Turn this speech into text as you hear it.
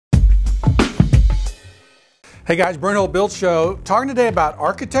Hey guys, Brent Hull Build Show, talking today about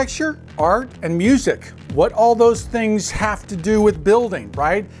architecture, art, and music. What all those things have to do with building,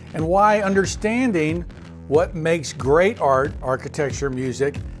 right? And why understanding what makes great art, architecture,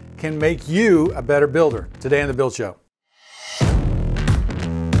 music can make you a better builder. Today on the Build Show.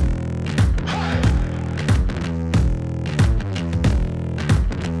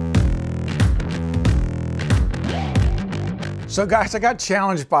 So guys, I got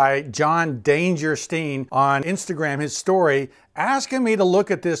challenged by John Dangerstein on Instagram, his story, asking me to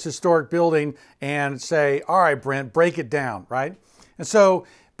look at this historic building and say, all right, Brent, break it down, right? And so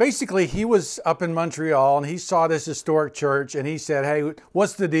basically he was up in Montreal and he saw this historic church and he said, hey,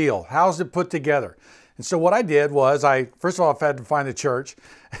 what's the deal? How's it put together? And so what I did was first of all, I had to find the church,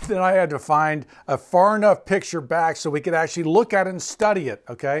 and then I had to find a far enough picture back so we could actually look at it and study it,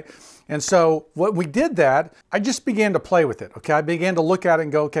 okay? And so what we did that, I just began to play with it, okay? I began to look at it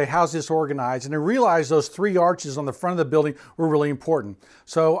and go, okay, how's this organized? And I realized those three arches on the front of the building were really important.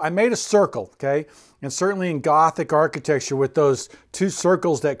 So I made a circle, okay? And certainly in Gothic architecture with those two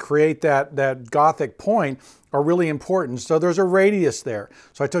circles that create that Gothic point are really important. So there's a radius there.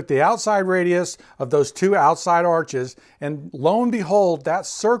 So I took the outside radius of those two outside arches, and lo and behold, that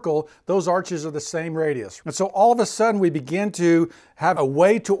circle, those arches are the same radius. And so all of a sudden we begin to have a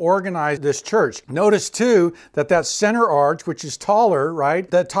way to organize this church. Notice too that center arch, which is taller, right?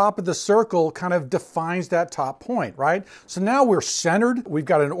 The top of the circle kind of defines that top point, right? So now we're centered. We've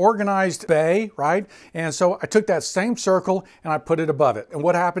got an organized bay, right? And so I took that same circle and I put it above it. And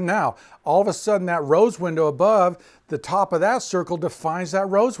what happened now? All of a sudden that rose window above the top of that circle defines that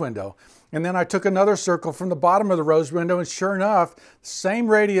rose window. And then I took another circle from the bottom of the rose window, and sure enough, same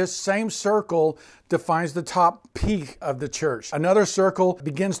radius, same circle defines the top peak of the church. Another circle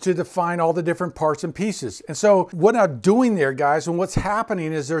begins to define all the different parts and pieces. And so what I'm doing there, guys, and what's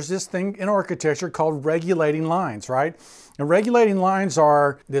happening is there's this thing in architecture called regulating lines, right? And regulating lines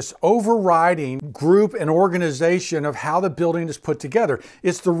are this overriding group and organization of how the building is put together.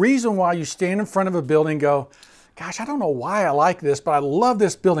 It's the reason why you stand in front of a building and go, gosh, I don't know why I like this, but I love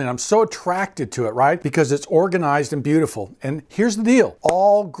this building. I'm so attracted to it, right? Because it's organized and beautiful. And here's the deal.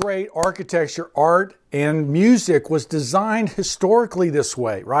 All great architecture, art, and music was designed historically this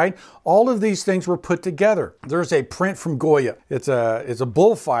way, right? All of these things were put together. There's a print from Goya. It's a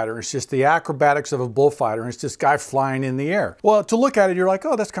bullfighter. It's just the acrobatics of a bullfighter. And it's this guy flying in the air. Well, to look at it, you're like,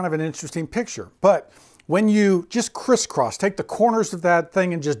 oh, that's kind of an interesting picture. But when you just crisscross, take the corners of that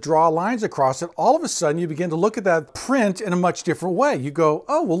thing and just draw lines across it, all of a sudden you begin to look at that print in a much different way. You go,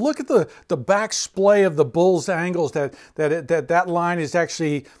 oh, well, look at the back splay of the bull's angles, that line is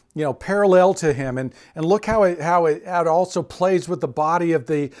actually, you know, parallel to him, and look how it also plays with the body of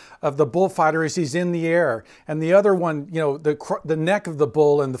the bullfighter as he's in the air, and the other one, you know, the neck of the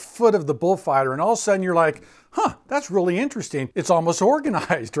bull and the foot of the bullfighter, and all of a sudden you're like, huh, that's really interesting. It's almost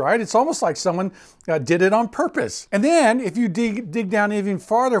organized, right? It's almost like someone did it on purpose. And then if you dig down even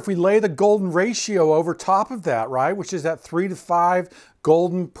farther, if we lay the golden ratio over top of that, right, which is that 3:5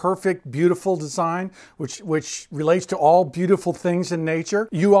 golden, perfect, beautiful design, which relates to all beautiful things in nature,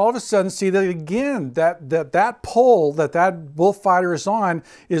 you all of a sudden see that again, that pole that bullfighter is on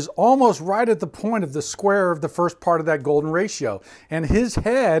is almost right at the point of the square of the first part of that golden ratio. And his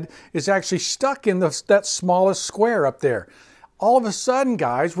head is actually stuck in that smallest square up there. All of a sudden,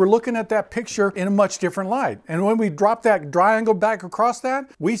 guys, we're looking at that picture in a much different light. And when we drop that triangle back across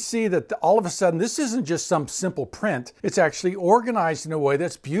that, we see that all of a sudden, this isn't just some simple print. It's actually organized in a way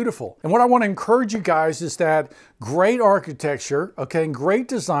that's beautiful. And what I want to encourage you guys is that great architecture, okay, and great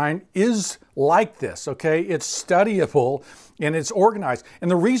design is like this, okay? It's studyable and it's organized.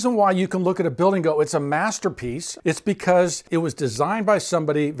 And the reason why you can look at a building and go, it's a masterpiece, it's because it was designed by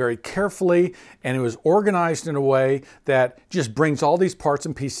somebody very carefully and it was organized in a way that just brings all these parts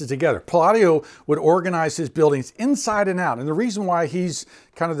and pieces together. Palladio would organize his buildings inside and out. And the reason why he's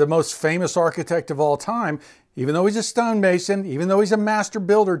kind of the most famous architect of all time, even though he's a stonemason, even though he's a master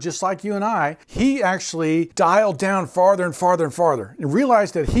builder just like you and I, he actually dialed down farther and farther and farther and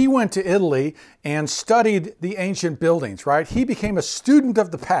realized that he went to Italy and studied the ancient buildings, right? He became a student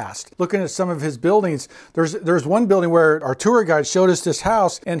of the past. Looking at some of his buildings, there's one building where our tour guide showed us this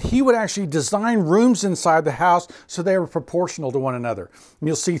house, and he would actually design rooms inside the house so they were proportional to one another. And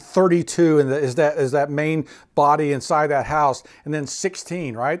you'll see 32 is that main body inside that house, and then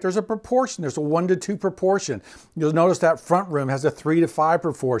 16, right? There's a proportion. There's a 1:2 proportion. You'll notice that front room has a 3:5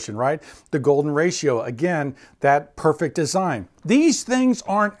 proportion, right? The golden ratio, again, that perfect design. These things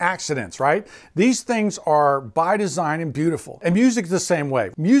aren't accidents, right? These things are by design and beautiful. And music's the same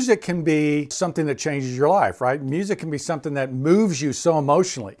way. Music can be something that changes your life, right? Music can be something that moves you so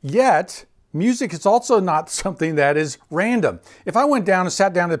emotionally. Yet, Music is also not something that is random. If I went down and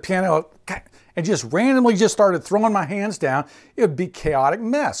sat down at the piano and just randomly just started throwing my hands down, it would be a chaotic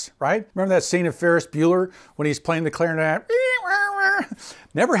mess, right? Remember that scene of Ferris Bueller when he's playing the clarinet?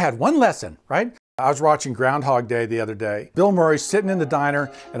 Never had one lesson, right? I was watching Groundhog Day the other day. Bill Murray's sitting in the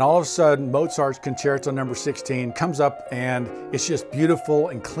diner, and all of a sudden Mozart's Concerto No. 16 comes up, and it's just beautiful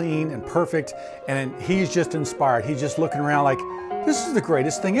and clean and perfect, and he's just inspired. He's just looking around like, this is the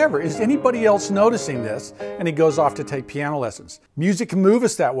greatest thing ever. Is anybody else noticing this? And he goes off to take piano lessons. Music can move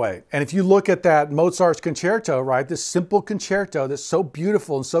us that way. And if you look at that Mozart's concerto, right, this simple concerto that's so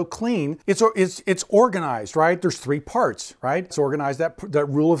beautiful and so clean, it's organized, right? There's 3 parts, right? It's organized that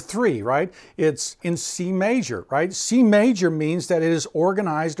rule of 3, right? It's in C major, right? C major means that it is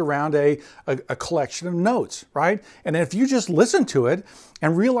organized around a collection of notes, right? And if you just listen to it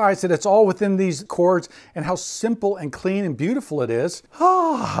and realize that it's all within these chords and how simple and clean and beautiful it is,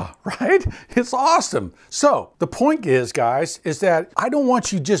 right? It's awesome. So the point is, guys, is that I don't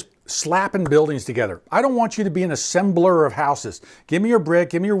want you just slapping buildings together. I don't want you to be an assembler of houses. Give me your brick,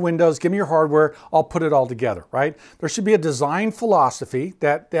 give me your windows, give me your hardware, I'll put it all together, right? There should be a design philosophy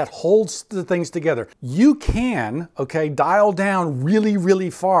that holds the things together. You can, okay, dial down really, really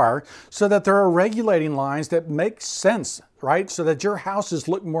far so that there are regulating lines that make sense, right? So that your houses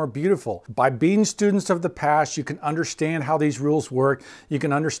look more beautiful. By being students of the past, you can understand how these rules work. You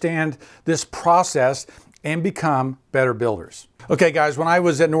can understand this process and become better builders. Okay guys, when I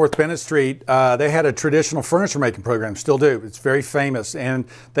was at North Bennett Street, they had a traditional furniture making program, still do. It's very famous, and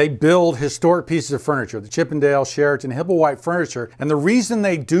they build historic pieces of furniture, the Chippendale, Sheraton, Hipplewhite furniture. And the reason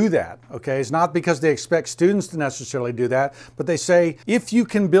they do that, okay, is not because they expect students to necessarily do that, but they say, if you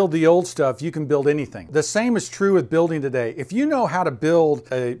can build the old stuff, you can build anything. The same is true with building today. If you know how to build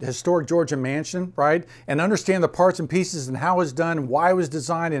a historic Georgia mansion, right, and understand the parts and pieces and how it's done, and why it was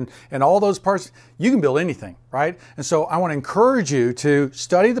designed, and all those parts, you can build anything, right? And so I want to encourage you to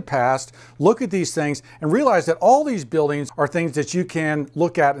study the past, look at these things, and realize that all these buildings are things that you can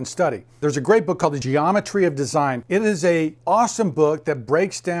look at and study. There's a great book called The Geometry of Design. It is an awesome book that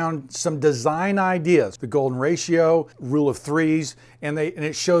breaks down some design ideas, the golden ratio, rule of 3s, and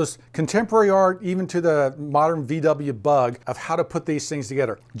it shows contemporary art, even to the modern VW Bug, of how to put these things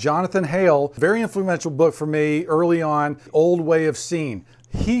together. Jonathan Hale, very influential book for me early on, Old Way of Seeing.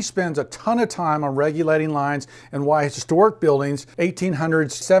 He spends a ton of time on regulating lines and why historic buildings,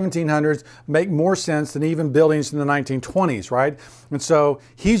 1800s, 1700s, make more sense than even buildings in the 1920s, right? And so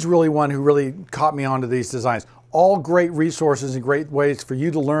he's really one who really caught me onto these designs. All great resources and great ways for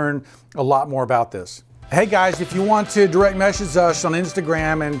you to learn a lot more about this. Hey guys, if you want to direct message us on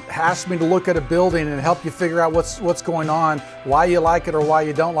Instagram and ask me to look at a building and help you figure out what's going on, why you like it or why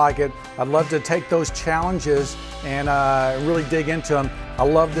you don't like it, I'd love to take those challenges and really dig into them. I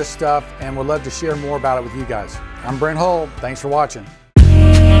love this stuff and would love to share more about it with you guys. I'm Brent Hull. Thanks for watching.